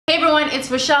everyone,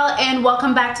 it's Rochelle and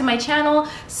welcome back to my channel.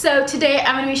 So today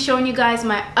I'm going to be showing you guys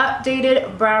my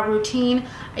updated brow routine.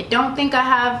 I don't think I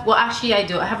have, well actually I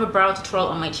do. I have a brow tutorial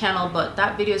on my channel, but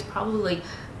that video is probably like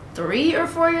 3 or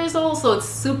 4 years old, so it's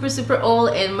super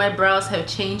old and my brows have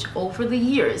changed over the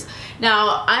years.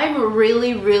 Now I'm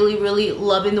really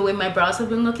loving the way my brows have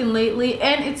been looking lately,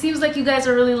 and it seems like you guys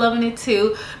are really loving it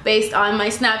too, based on my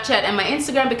Snapchat and my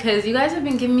Instagram, because you guys have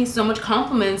been giving me so much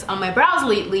compliments on my brows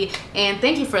lately, and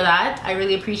thank you for that. I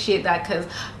really appreciate that, because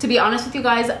to be honest with you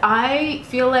guys, I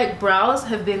feel like brows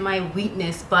have been my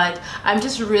weakness, but I'm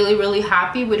just really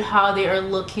happy with how they are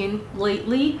looking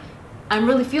lately. I'm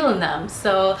really feeling them,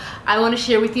 so I want to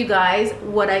share with you guys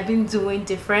what I've been doing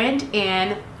different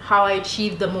and how I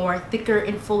achieved the more thicker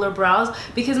and fuller brows,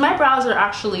 because my brows are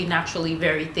actually naturally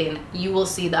very thin. You will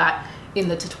see that in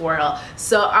the tutorial,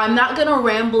 so I'm not gonna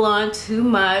ramble on too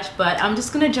much, but I'm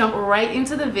just gonna jump right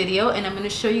into the video and I'm gonna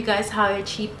show you guys how I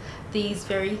achieved these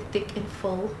very thick and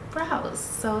full brows.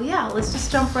 So yeah, let's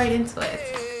just jump right into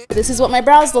it. This is what my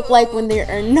brows look like when they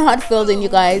are not filled in, you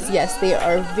guys. Yes, they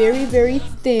are very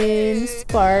thin,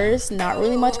 sparse, not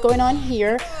really much going on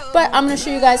here, but I'm going to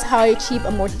show you guys how I achieve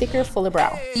a more thicker, fuller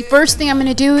brow. The first thing I'm going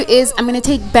to do is I'm going to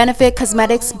take Benefit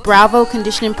Cosmetics Browvo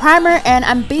Conditioning Primer, and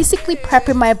I'm basically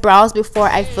prepping my brows before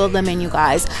I fill them in, you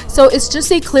guys. So it's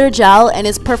just a clear gel and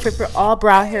it's perfect for all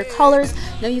brow hair colors.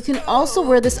 Now you can also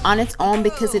wear this on its own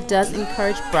because it does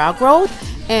encourage brow growth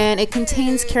and it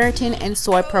contains keratin and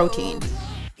soy protein.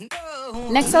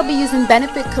 Next, I'll be using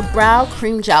Benefit Kabrow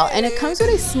Cream Gel, and it comes with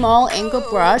a small angle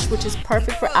brush, which is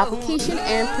perfect for application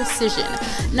and precision.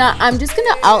 Now, I'm just going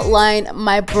to outline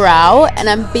my brow, and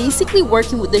I'm basically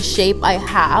working with the shape I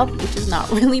have, which is not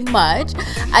really much.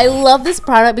 I love this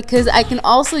product because I can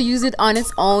also use it on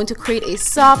its own to create a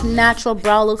soft, natural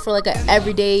brow look for like an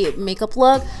everyday makeup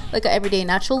look, like an everyday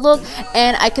natural look,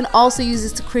 and I can also use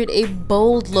this to create a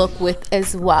bold look with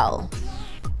as well.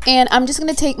 And I'm just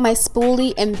going to take my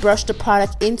spoolie and brush the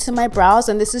product into my brows,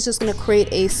 and this is just going to create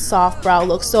a soft brow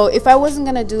look. So if I wasn't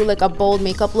going to do like a bold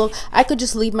makeup look, I could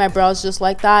just leave my brows just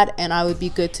like that and I would be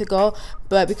good to go.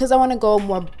 But because I want to go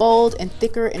more bold and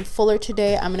thicker and fuller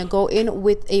today, I'm going to go in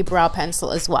with a brow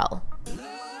pencil as well.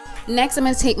 Next, I'm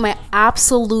going to take my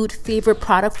absolute favorite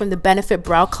product from the Benefit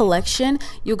Brow Collection.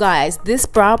 You guys, this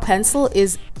brow pencil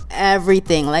is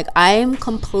everything. Like, I am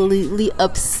completely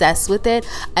obsessed with it.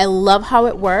 I love how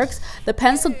it works. The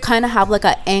pencil kind of have like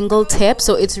an angled tip,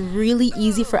 so it's really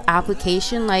easy for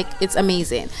application. Like, it's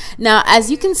amazing. Now, as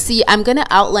you can see, I'm going to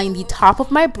outline the top of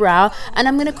my brow, and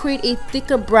I'm going to create a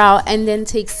thicker brow and then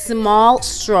take small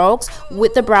strokes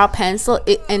with the brow pencil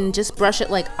and just brush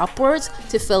it like upwards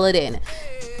to fill it in.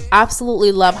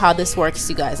 Absolutely love how this works,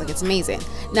 you guys. Like, it's amazing.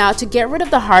 Now, to get rid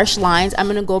of the harsh lines, I'm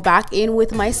going to go back in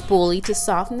with my spoolie to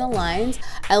soften the lines.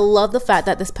 I love the fact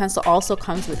that this pencil also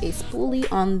comes with a spoolie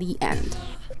on the end.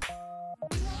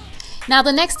 Now,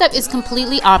 the next step is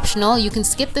completely optional. You can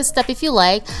skip this step if you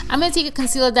like. I'm going to take a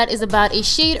concealer that is about a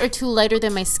shade or two lighter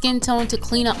than my skin tone to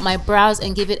clean up my brows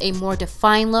and give it a more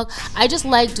defined look. I just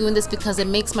like doing this because it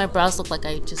makes my brows look like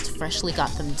I just freshly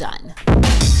got them done.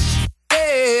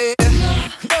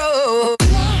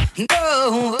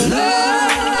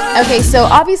 Okay, so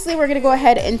obviously we're gonna go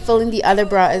ahead and fill in the other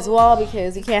brow as well,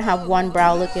 because you can't have one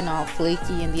brow looking all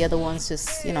flaky and the other one's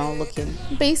just, you know, looking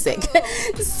basic.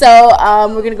 So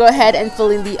we're gonna go ahead and fill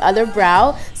in the other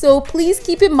brow. So please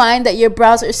keep in mind that your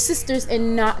brows are sisters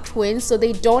and not twins, so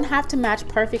they don't have to match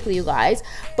perfectly, you guys,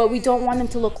 but we don't want them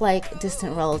to look like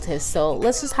distant relatives, so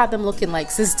let's just have them looking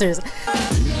like sisters.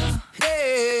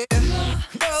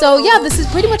 So yeah, this is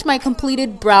pretty much my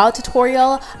completed brow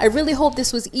tutorial. I really hope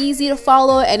this was easy to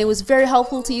follow and it was very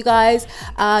helpful to you guys.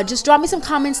 Just drop me some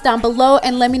comments down below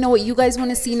and let me know what you guys want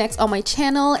to see next on my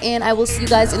channel, and I will see you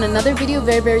guys in another video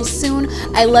very soon.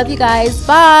 I love you guys.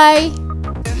 Bye.